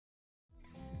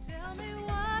Tell me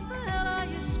what the hell are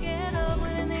you scared of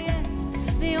when in the end,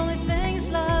 the only thing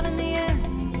is love in the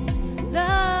end.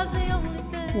 Love's the only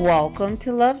thing. Welcome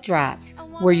to Love Drops,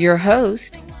 where your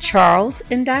hosts, Charles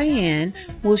and Diane,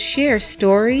 will share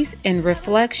stories and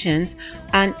reflections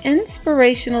on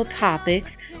inspirational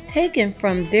topics taken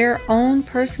from their own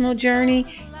personal journey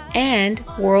and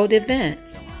world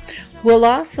events. We'll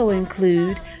also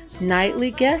include nightly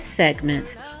guest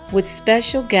segments with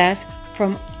special guests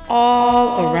from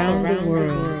all around the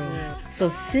world. So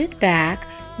sit back,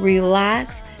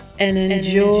 relax, and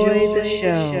enjoy the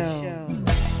show.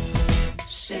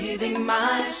 Saving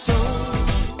my soul.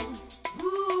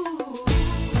 Ooh,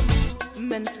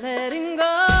 meant letting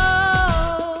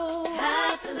go.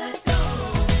 Had to let go.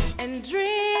 And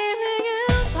dreaming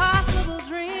impossible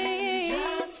dreams.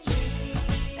 Just dream.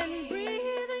 And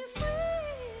breathing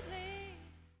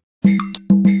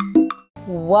sweetly.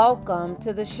 Welcome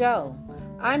to the show.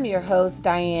 I'm your host,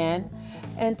 Diane,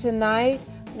 and tonight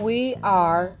we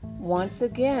are once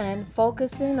again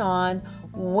focusing on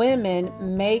women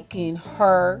making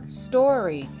her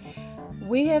story.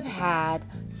 We have had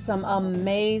some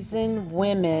amazing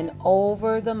women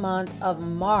over the month of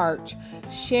March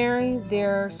sharing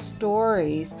their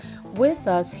stories with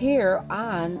us here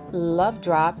on Love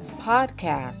Drops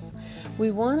podcast.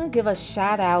 We want to give a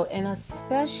shout out and a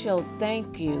special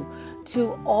thank you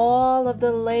to all of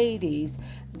the ladies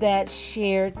that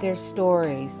shared their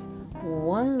stories.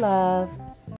 One love.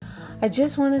 I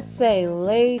just want to say,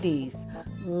 ladies,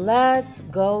 let's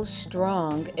go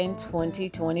strong in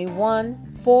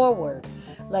 2021 forward.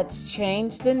 Let's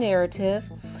change the narrative.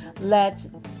 Let's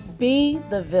be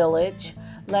the village.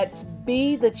 Let's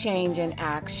be the change in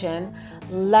action.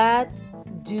 Let's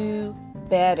do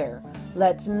better.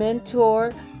 Let's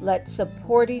mentor. Let's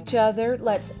support each other.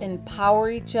 Let's empower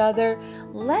each other.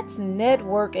 Let's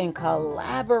network and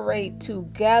collaborate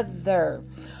together.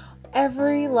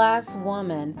 Every last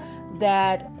woman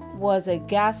that was a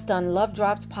guest on Love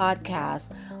Drops podcast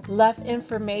left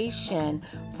information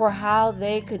for how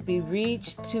they could be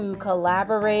reached to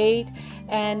collaborate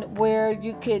and where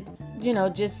you could,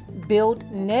 just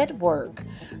build network.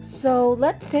 So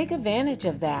let's take advantage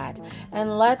of that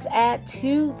and let's add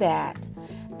to that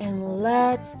and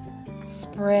let's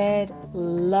spread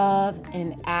love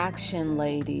in action,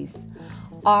 ladies.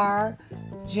 Our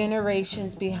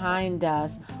generations behind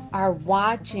us are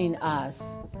watching us.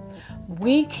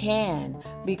 We can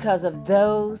because of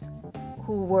those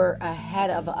who were ahead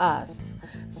of us.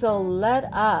 So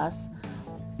let us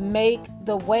make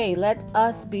the way. Let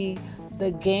us be the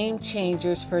game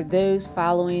changers for those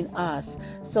following us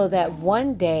so that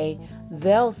one day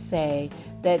they'll say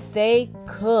that they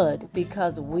could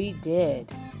because we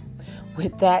did.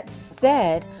 With that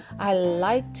said, I'd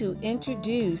like to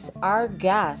introduce our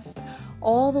guest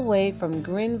all the way from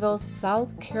Greenville,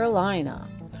 South Carolina,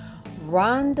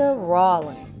 Rhonda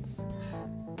Rawlings.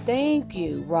 Thank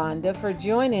you, Rhonda, for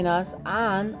joining us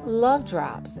on Love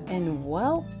Drops, and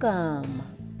welcome.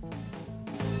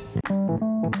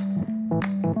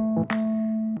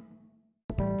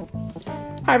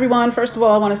 Hi, everyone. First of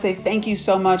all, I want to say thank you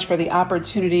so much for the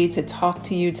opportunity to talk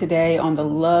to you today on the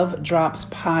Love Drops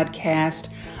podcast.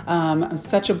 I'm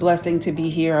such a blessing to be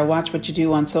here. I watch what you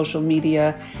do on social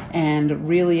media and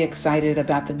really excited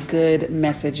about the good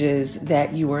messages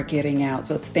that you are getting out.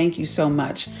 So thank you so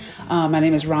much. My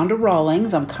name is Rhonda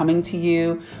Rawlings. I'm coming to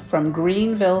you from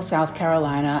Greenville, South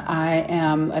Carolina. I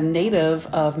am a native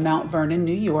of Mount Vernon,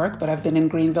 New York, but I've been in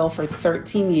Greenville for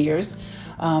 13 years.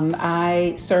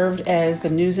 I served as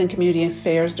the News and Community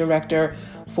Affairs Director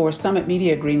for Summit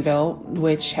Media Greenville,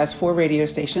 which has 4 radio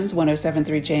stations.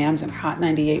 107.3 Jams and Hot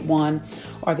 98.1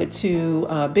 are the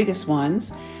 2 biggest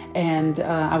ones. And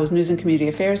I was News and Community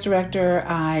Affairs Director.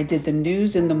 I did the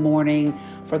news in the morning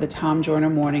for the Tom Joyner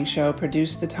Morning Show,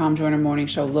 produced the Tom Joyner Morning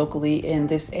Show locally in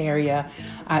this area.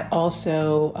 I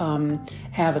also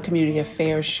have a community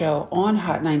affairs show on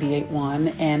Hot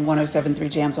 98.1 and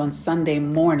 107.3 Jams on Sunday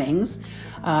mornings.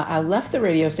 I left the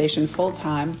radio station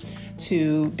full-time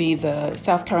to be the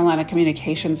South Carolina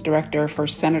Communications Director for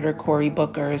Senator Cory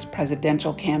Booker's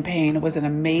presidential campaign. It was an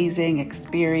amazing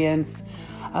experience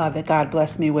that God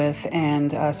blessed me with,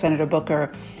 and Senator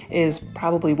Booker is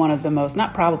probably one of the most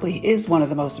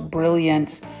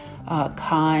brilliant,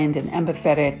 kind, and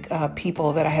empathetic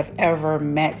people that I have ever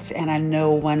met, and I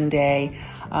know one day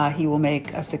he will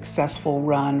make a successful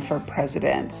run for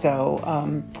president.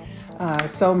 So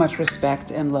much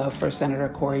respect and love for Senator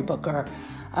Cory Booker.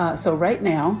 So right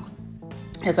now,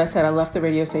 as I said, I left the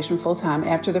radio station full time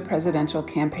after the presidential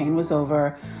campaign was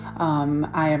over.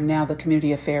 I am now the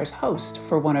community affairs host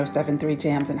for 107.3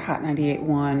 Jams and Hot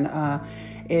 98.1.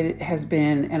 It has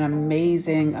been an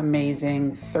amazing,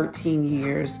 amazing 13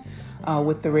 years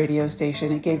with the radio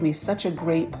station. It gave me such a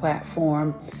great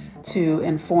platform to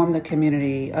inform the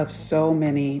community of so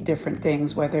many different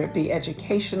things, whether it be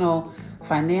educational,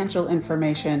 financial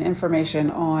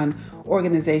information on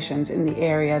organizations in the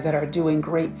area that are doing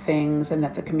great things and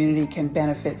that the community can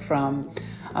benefit from.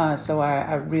 So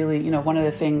I really, one of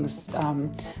the things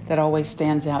that always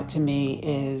stands out to me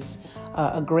is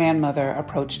a grandmother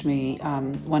approached me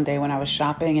one day when I was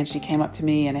shopping, and she came up to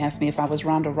me and asked me if I was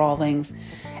Rhonda Rawlings,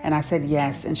 and I said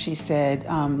yes. And she said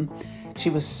she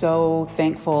was so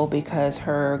thankful because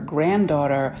her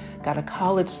granddaughter got a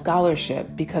college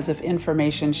scholarship because of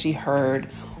information she heard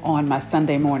on my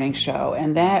Sunday morning show,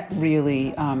 and that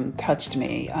really touched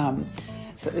me.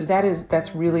 So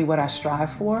that's really what I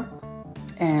strive for.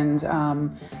 And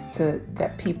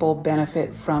that people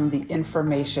benefit from the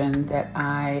information that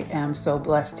I am so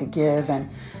blessed to give. And,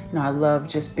 I love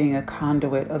just being a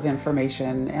conduit of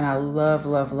information. And I love,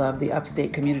 love, love the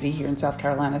upstate community here in South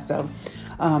Carolina. So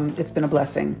it's been a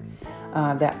blessing,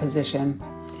 that position.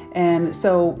 And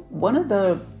so one of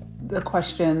the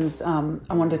questions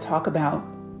I wanted to talk about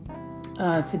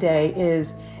today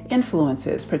is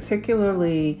influences,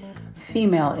 particularly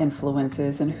female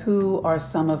influences, and who are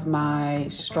some of my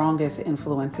strongest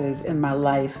influences in my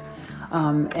life.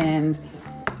 And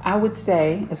I would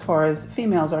say, as far as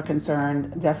females are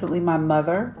concerned, definitely my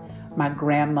mother, my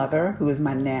grandmother, who was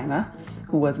my nana,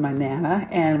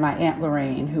 and my Aunt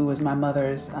Lorraine, who was my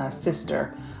mother's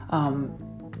sister.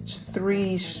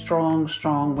 Three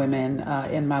strong women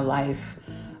in my life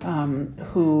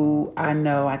who I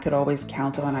know I could always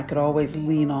count on, I could always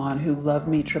lean on, who loved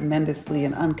me tremendously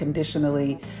and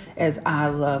unconditionally as I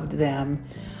loved them.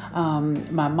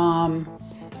 My mom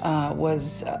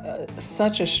was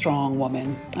such a strong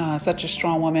woman, such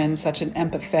an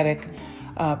empathetic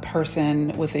person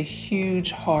with a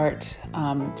huge heart.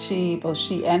 Both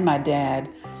she and my dad,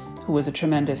 who was a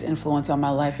tremendous influence on my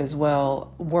life as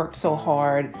well, worked so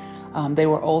hard. They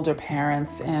were older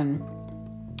parents, and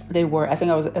I think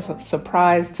I was a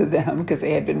surprise to them because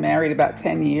they had been married about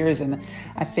 10 years, and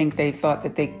I think they thought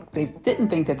that they didn't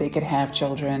think that they could have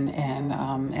children,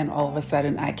 and all of a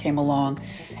sudden I came along,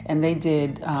 and they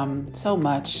did so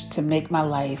much to make my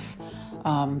life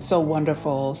so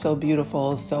wonderful, so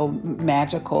beautiful, so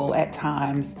magical at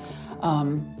times,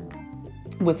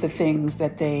 with the things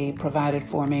that they provided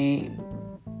for me.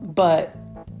 But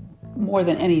more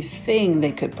than anything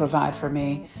they could provide for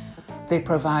me, they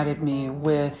provided me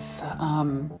with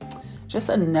just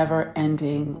a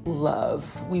never-ending love.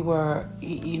 We were,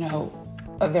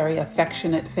 a very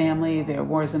affectionate family. There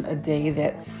wasn't a day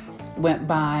that went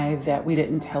by that we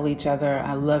didn't tell each other,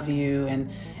 I love you, and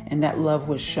that love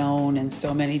was shown in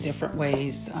so many different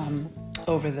ways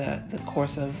over the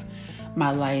course of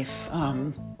my life.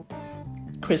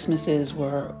 Christmases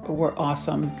were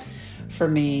awesome for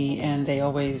me, and they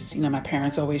always, my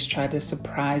parents always tried to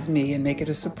surprise me and make it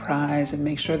a surprise and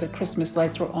make sure the Christmas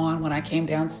lights were on when I came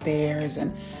downstairs,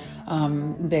 and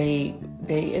they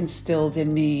instilled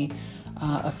in me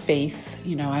a faith.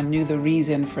 I knew the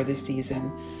reason for the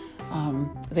season.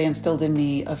 They instilled in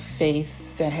me a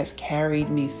faith that has carried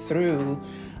me through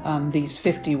these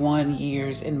 51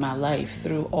 years in my life,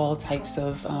 through all types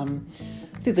of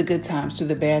through the good times, through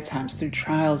the bad times, through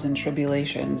trials and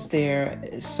tribulations. There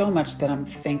is so much that I'm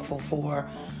thankful for.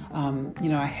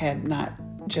 I had not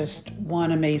just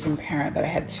one amazing parent, but I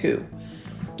had two.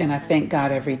 And I thank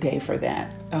God every day for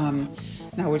that.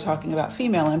 Now we're talking about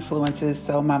female influences.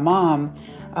 So my mom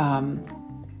had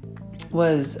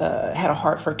a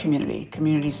heart for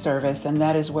community service. And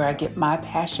that is where I get my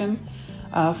passion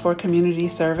for community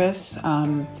service.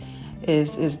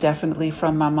 Is definitely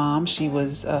from my mom. She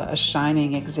was a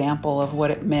shining example of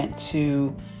what it meant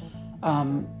to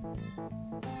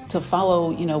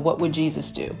follow, what would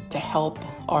Jesus do to help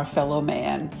our fellow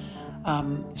man.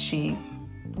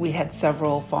 We had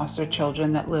several foster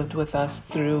children that lived with us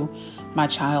through my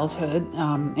childhood,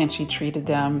 and she treated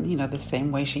them, the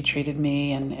same way she treated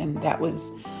me, and that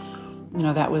was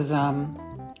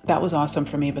awesome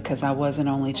for me because I was an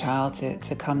only child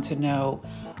to come to know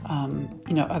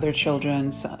other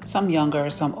children, some younger,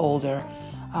 some older,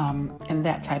 in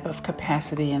that type of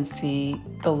capacity, and see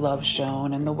the love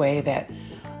shown and the way that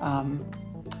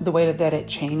it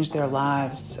changed their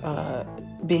lives,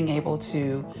 being able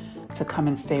to come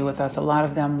and stay with us. A lot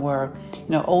of them were,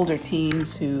 older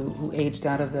teens who aged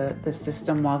out of the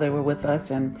system while they were with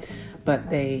us, but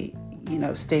they,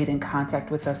 stayed in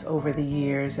contact with us over the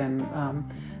years, and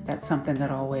that's something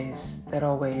that always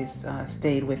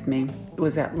stayed with me. It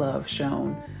was that love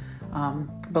shown,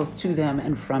 both to them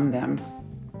and from them.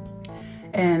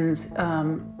 And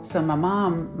so my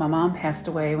mom passed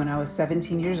away when I was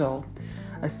 17 years old,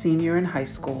 a senior in high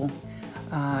school.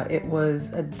 It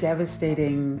was a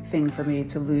devastating thing for me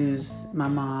to lose my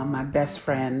mom, my best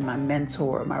friend, my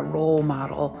mentor, my role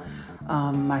model,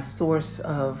 my source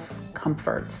of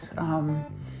comfort.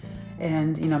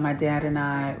 And, my dad and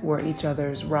I were each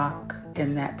other's rock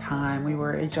in that time. We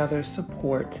were each other's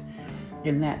support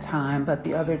in that time. But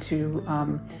the other two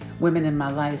women in my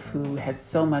life who had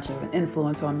so much of an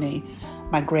influence on me,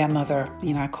 my grandmother,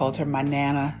 I called her my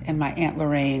Nana, and my Aunt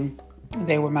Lorraine,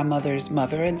 they were my mother's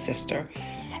mother and sister,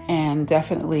 and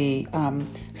definitely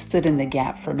stood in the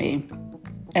gap for me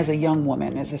as a young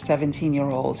woman, as a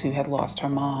 17-year-old who had lost her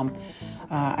mom.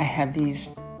 I had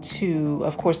these two,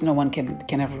 of course, no one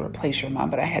can ever replace your mom,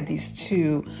 but I had these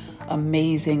two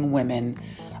amazing women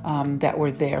that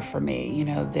were there for me.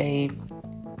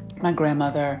 My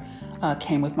grandmother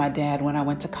came with my dad when I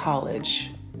went to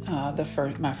college,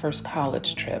 my first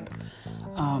college trip.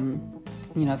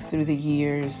 Through the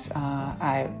years,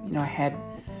 I had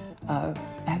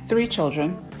three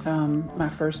children. My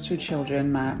first two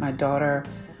children, my daughter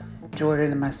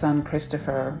Jordan and my son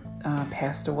Christopher,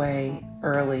 passed away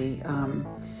early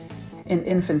in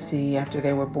infancy after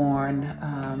they were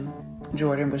born.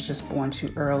 Jordan was just born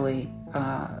too early,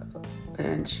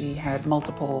 and she had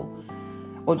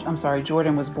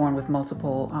Jordan was born with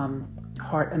multiple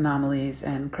heart anomalies,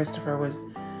 and Christopher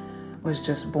was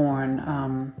just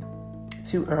born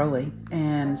too early.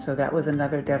 And so that was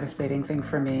another devastating thing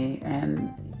for me.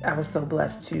 And I was so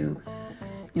blessed to,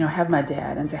 have my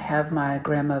dad and to have my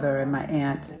grandmother and my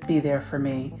aunt be there for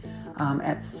me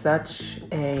at such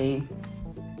a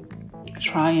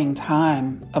trying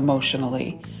time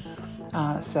emotionally.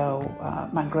 So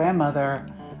my grandmother,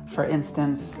 for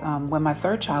instance, when my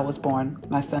third child was born,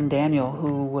 my son Daniel,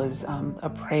 who was a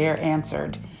prayer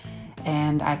answered,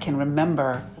 and I can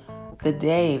remember the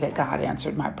day that God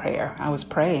answered my prayer. I was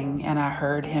praying and I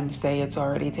heard him say, "It's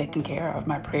already taken care of."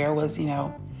 My prayer was,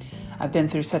 I've been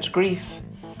through such grief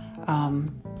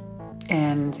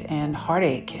and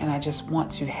heartache, and I just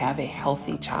want to have a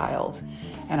healthy child.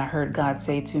 And I heard God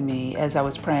say to me as I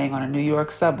was praying on a New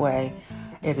York subway,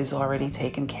 "It is already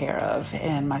taken care of."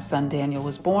 And my son Daniel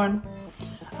was born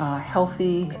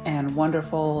healthy and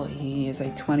wonderful. He is a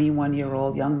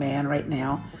 21-year-old young man right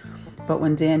now. But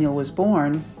when Daniel was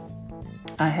born,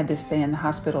 I had to stay in the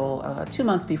hospital 2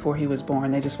 months before he was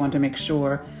born. They just wanted to make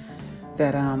sure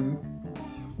that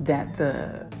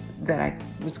that I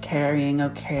was carrying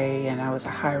okay, and I was a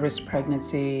high-risk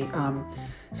pregnancy.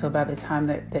 So by the time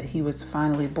that he was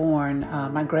finally born,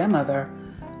 my grandmother,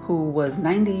 who was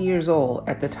 90 years old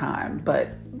at the time, but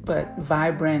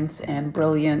vibrant and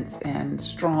brilliant and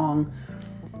strong,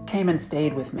 came and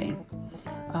stayed with me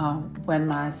when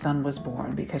my son was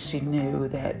born, because she knew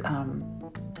that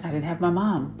I didn't have my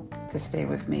mom to stay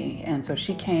with me. And so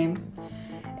she came,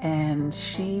 and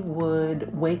she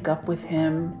would wake up with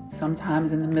him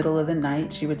sometimes in the middle of the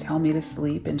night. She would tell me to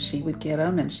sleep, and she would get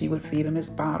him and she would feed him his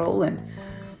bottle and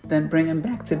then bring him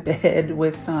back to bed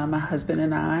with my husband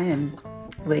and I, and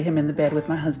lay him in the bed with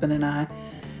my husband and I.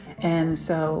 And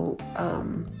so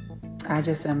I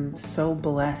just am so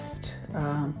blessed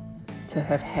to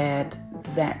have had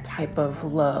that type of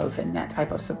love and that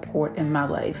type of support in my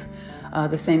life.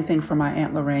 The same thing for my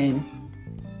Aunt Lorraine.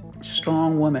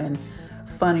 Strong woman,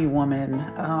 funny woman.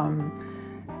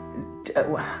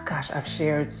 I've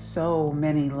shared so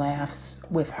many laughs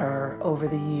with her over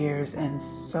the years, and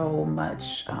so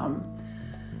much,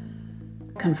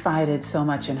 confided so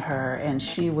much in her. And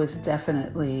she was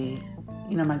definitely,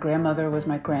 my grandmother was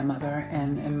my grandmother,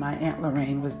 and my Aunt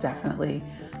Lorraine was definitely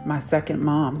my second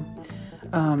mom.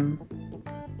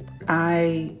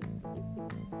 I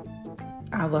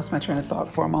lost my train of thought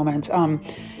for a moment.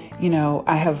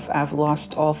 I've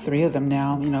lost all three of them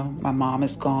now. My mom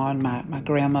is gone. My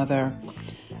grandmother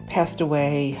passed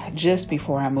away just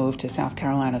before I moved to South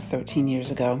Carolina 13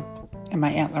 years ago. And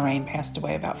my Aunt Lorraine passed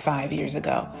away about 5 years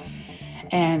ago.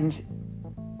 And,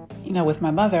 with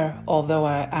my mother, although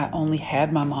I only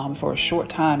had my mom for a short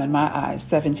time, in my eyes,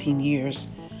 17 years,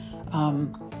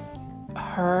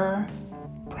 her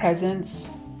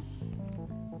presence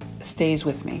stays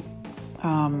with me.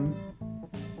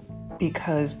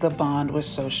 Because the bond was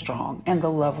so strong and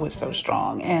the love was so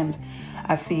strong. And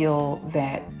I feel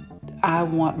that I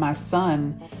want my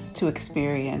son to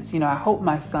experience, I hope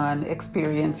my son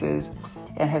experiences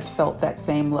and has felt that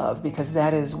same love, because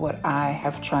that is what I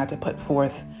have tried to put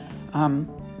forth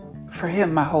for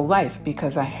him my whole life,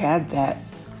 because I had that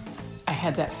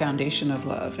foundation of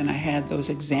love, and I had those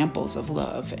examples of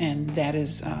love, and that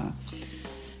is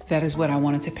what I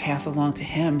wanted to pass along to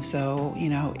him. So,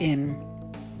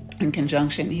 in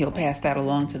conjunction, he'll pass that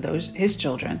along to his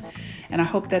children. And I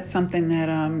hope that's something that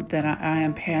I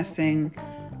am passing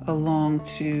along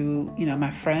to, my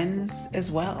friends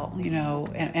as well,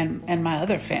 and my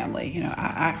other family.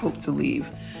 I hope to leave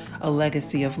a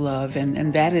legacy of love.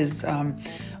 And that is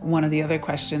one of the other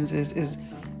questions is,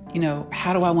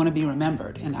 how do I want to be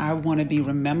remembered? And I want to be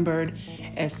remembered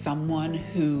as someone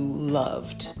who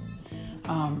loved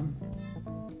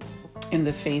in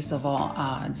the face of all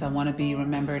odds. I want to be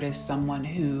remembered as someone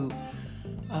who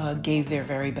gave their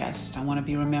very best. I want to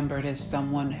be remembered as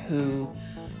someone who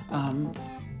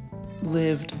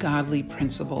lived godly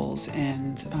principles.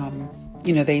 And,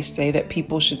 they say that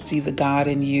people should see the God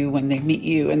in you when they meet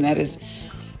you. And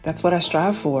that's what I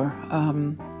strive for.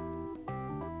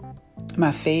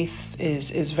 My faith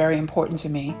is very important to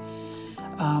me.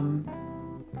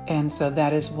 And so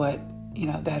that is what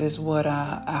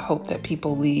I hope that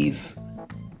people leave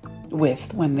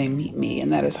with when they meet me.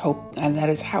 And that is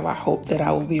how I hope that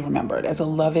I will be remembered, as a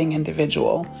loving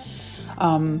individual.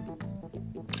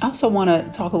 I also want to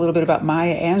talk a little bit about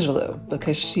Maya Angelou,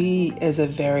 because she is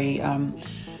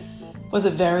was a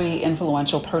very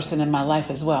influential person in my life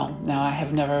as well. Now, I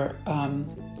have never, I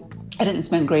didn't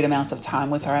spend great amounts of time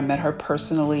with her. I met her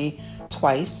personally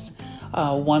twice.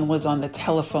 One was on the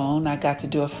telephone. I got to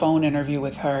do a phone interview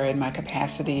with her in my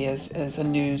capacity as a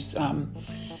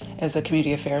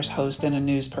community affairs host and a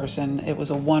news person. It was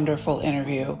a wonderful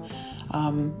interview.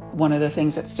 One of the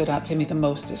things that stood out to me the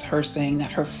most is her saying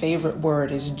that her favorite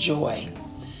word is joy.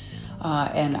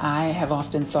 And I have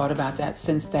often thought about that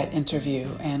since that interview.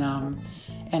 And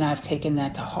I've taken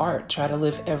that to heart. Try to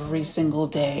live every single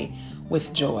day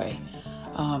with joy.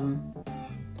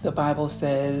 The Bible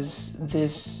says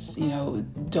this,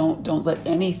 don't let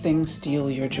anything steal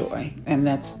your joy. And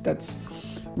that's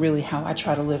really how I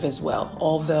try to live as well.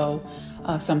 Although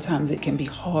sometimes it can be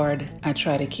hard, I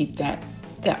try to keep that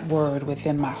word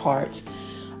within my heart.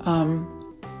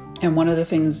 And one of the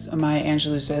things Maya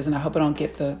Angelou says, and I hope I don't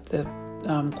get the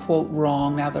quote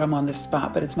wrong now that I'm on the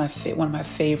spot, but it's one of my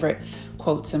favorite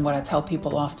quotes. And what I tell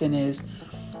people often is,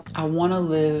 I want to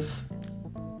live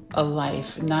a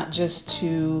life not just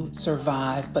to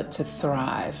survive, but to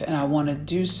thrive. And I want to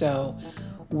do so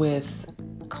with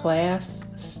class,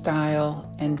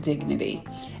 style, and dignity.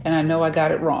 And I know I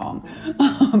got it wrong,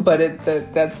 but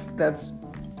that's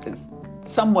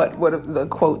somewhat what the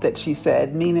quote that she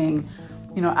said, meaning,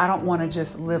 I don't want to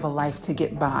just live a life to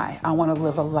get by. I want to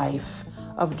live a life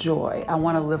of joy. I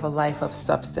want to live a life of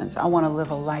substance. I want to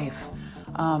live a life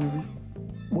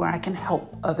where I can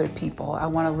help other people. I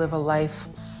want to live a life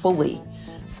fully,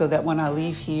 so that when I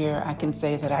leave here, I can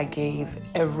say that I gave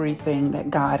everything that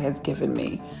God has given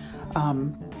me.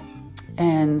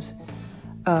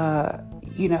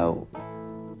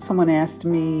 Someone asked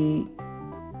me,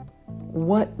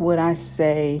 what would I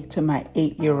say to my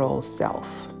 8-year-old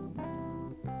self?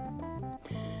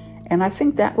 And I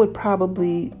think that would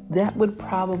probably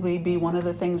be one of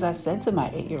the things I said to my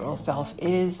 8-year-old self,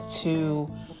 is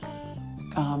to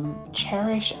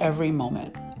cherish every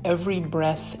moment. Every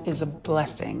breath is a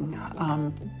blessing.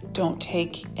 Don't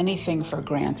take anything for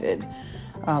granted.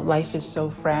 Life is so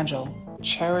fragile.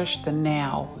 Cherish the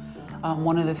now.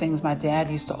 One of the things my dad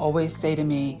used to always say to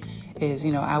me is,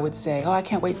 I would say, I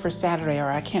can't wait for Saturday, or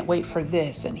I can't wait for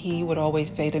this. And he would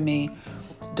always say to me,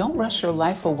 don't rush your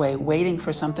life away waiting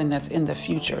for something that's in the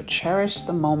future. Cherish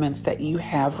the moments that you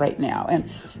have right now.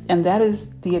 And that is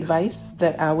the advice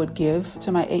that I would give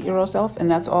to my 8-year-old self. And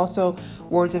that's also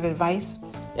words of advice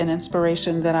and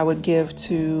inspiration that I would give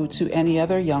to any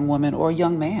other young woman or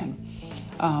young man,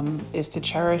 is to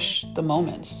cherish the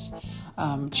moments.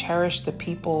 Cherish the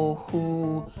people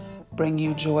who bring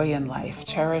you joy in life.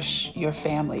 Cherish your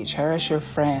family. Cherish your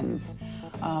friends.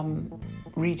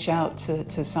 Reach out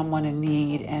to someone in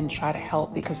need and try to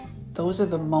help, because those are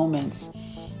the moments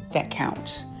that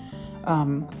count.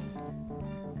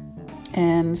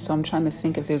 And so I'm trying to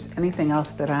think if there's anything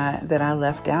else that I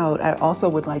left out. I also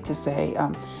would like to say,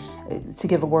 to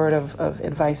give a word of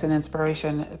advice and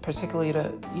inspiration, particularly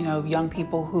to young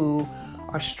people who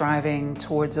are striving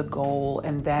towards a goal,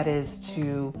 and that is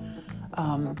to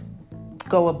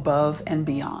go above and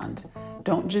beyond.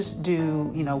 Don't just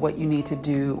do, what you need to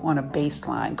do on a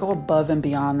baseline. Go above and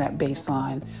beyond that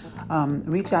baseline.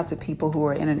 Reach out to people who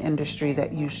are in an industry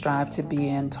that you strive to be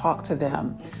in. Talk to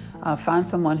them. Find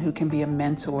someone who can be a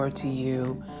mentor to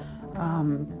you.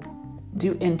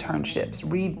 Do internships.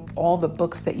 Read all the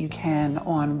books that you can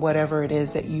on whatever it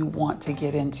is that you want to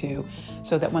get into,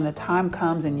 so that when the time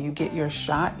comes and you get your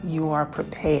shot, you are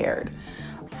prepared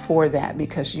for that,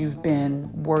 because you've been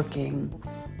working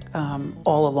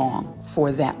all along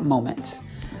for that moment.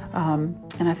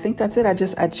 And I think that's it.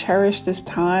 I cherish this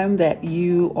time that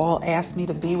you all asked me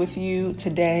to be with you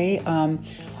today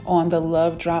on the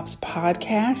Love Drops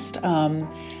podcast.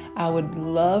 I would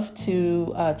love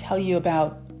to tell you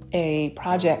about a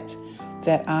project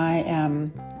that I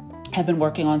have been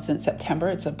working on since September.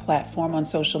 It's a platform on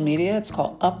social media. It's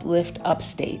called Uplift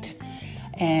Upstate.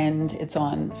 And it's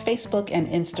on Facebook and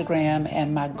Instagram.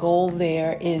 And my goal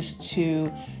there is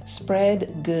to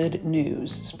spread good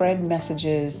news, spread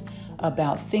messages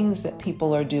about things that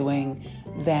people are doing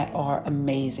that are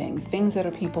amazing, things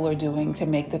that people are doing to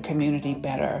make the community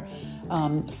better,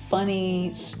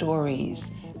 funny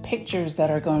stories, pictures that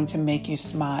are going to make you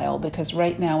smile. Because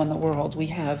right now in the world, we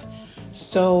have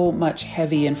so much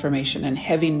heavy information and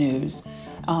heavy news.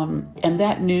 And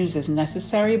that news is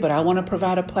necessary, but I want to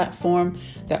provide a platform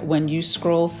that when you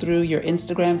scroll through your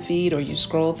Instagram feed or you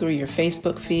scroll through your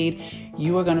Facebook feed,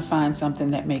 you are going to find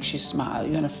something that makes you smile.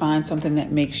 You're going to find something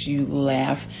that makes you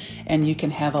laugh, and you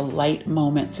can have a light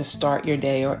moment to start your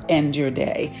day or end your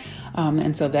day.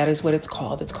 And so that is what it's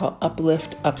called. It's called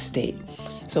Uplift Upstate.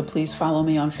 So please follow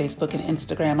me on Facebook and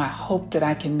Instagram. I hope that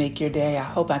I can make your day. I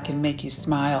hope I can make you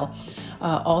smile.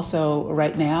 Also,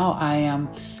 right now, I am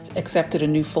accepted a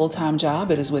new full-time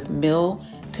job. It is with Mill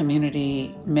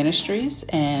Community Ministries,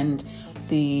 and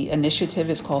the initiative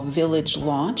is called Village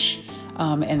Launch.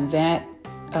 And that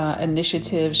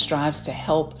initiative strives to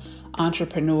help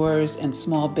entrepreneurs and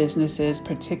small businesses,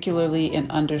 particularly in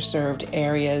underserved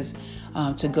areas,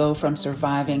 to go from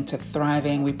surviving to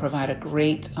thriving. We provide a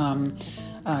great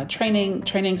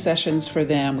training sessions for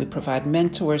them. We provide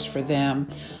mentors for them,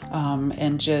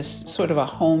 and just sort of a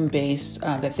home base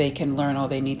that they can learn all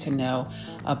they need to know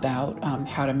about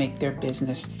how to make their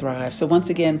business thrive. So once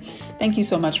again, thank you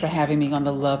so much for having me on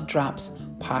the Love Drops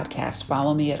podcast.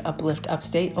 Follow me at Uplift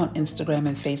Upstate on Instagram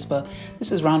and Facebook.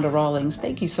 This is Rhonda Rawlings.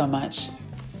 Thank you so much.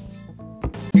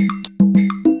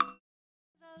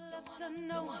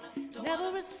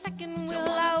 Never a second will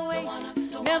I waste,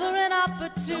 never an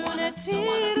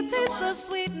opportunity to taste the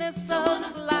sweetness of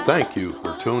this life. Thank you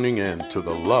for tuning in to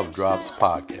the Love Drops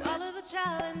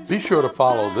podcast. Be sure to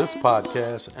follow this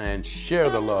podcast and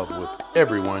share the love with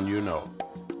everyone you know.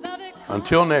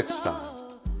 Until next time,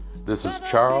 this is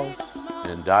Charles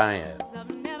and Diane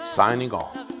signing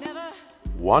off.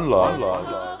 One love.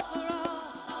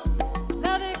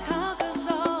 Love it conquers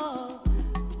all,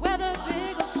 whether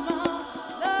big or small.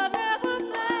 Love never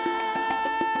fails.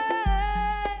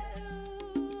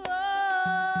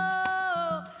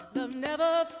 Oh,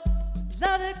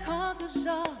 love it conquers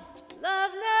all.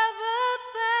 Love never